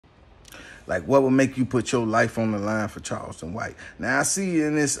Like, what would make you put your life on the line for Charleston White? Now, I see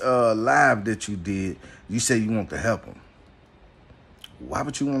in this live that you did, you say you want to help him. Why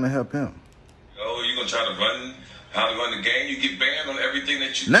would you want to help him? Oh, you gonna try to run how to run the game? You get banned on everything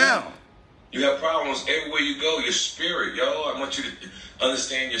that you now. do. You have problems everywhere you go. Your spirit, yo. I want you to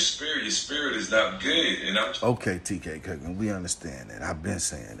understand your spirit. Your spirit is not good. And okay, TK Kirkland, we understand that. I've been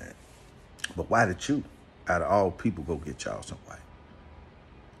saying that. But why did you, out of all people, go get Charleston White?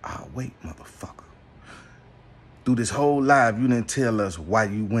 Oh, wait, motherfucker. Through this whole live, you didn't tell us why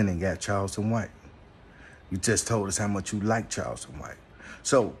you went and got Charleston White. You just told us how much you like Charleston White.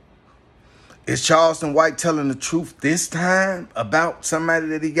 So, is Charleston White telling the truth this time about somebody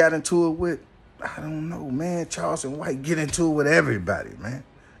that he got into it with? I don't know, man. Charleston White get into it with everybody, man.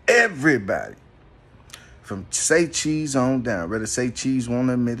 Everybody. From Say Cheese on down. Whether Say Cheese won't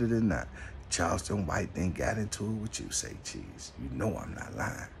admit it or not. Charleston White then got into it with you, Say Cheese. You know I'm not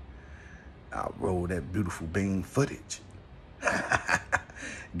lying. I'll roll that beautiful bean footage.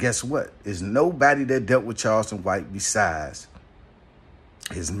 Guess what? There's nobody that dealt with Charleston White besides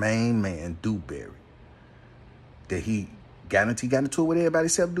his main man, Dewberry. That he got into it with everybody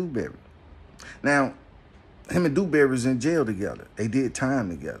except Dewberry. Now, him and Dewberry was in jail together. They did time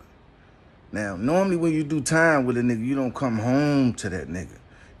together. Now, normally when you do time with a nigga, you don't come home to that nigga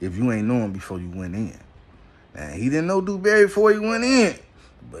if you ain't know him before you went in. Now, he didn't know Dewberry before he went in.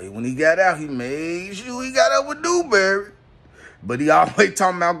 But when he got out, he made sure he got up with Dewberry. But he always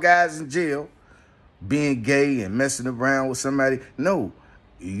talking about guys in jail being gay and messing around with somebody. No,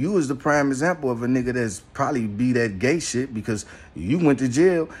 you was the prime example of a nigga that's probably be that gay shit because you went to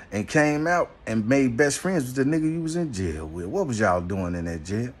jail and came out and made best friends with the nigga you was in jail with. What was y'all doing in that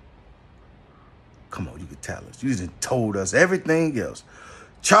jail? Come on, you could tell us. You just told us everything else.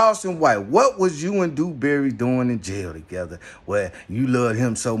 Charleston White, what was you and Dewberry doing in jail together where you loved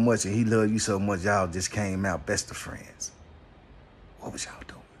him so much and he loved you so much y'all just came out best of friends? What was y'all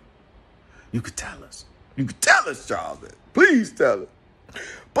doing? You could tell us. You could tell us, Charleston. Please tell us.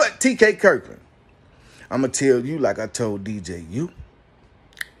 But TK Kirkland, I'm going to tell you like I told DJ you,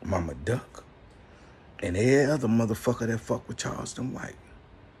 Mama Duck, and every other motherfucker that fuck with Charleston White.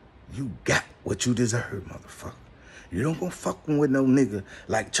 You got what you deserve, motherfucker. You don't gonna fuck with no nigga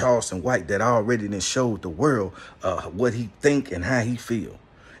like Charleston White that already done showed the world what he think and how he feel.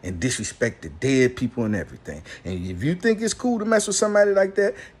 And disrespect the dead people and everything. And if you think it's cool to mess with somebody like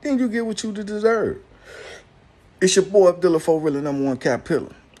that, then you get what you deserve. It's your boy Abdullah Forilla, #1 Cap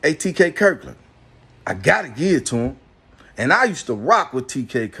Pillar. Hey, TK Kirkland. I gotta give it to him. And I used to rock with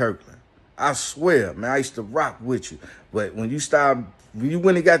TK Kirkland. I swear, man, I used to rock with you. But when you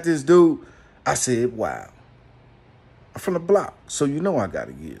went and got this dude, I said, wow. I'm from the block, so you know I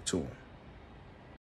gotta give it to him.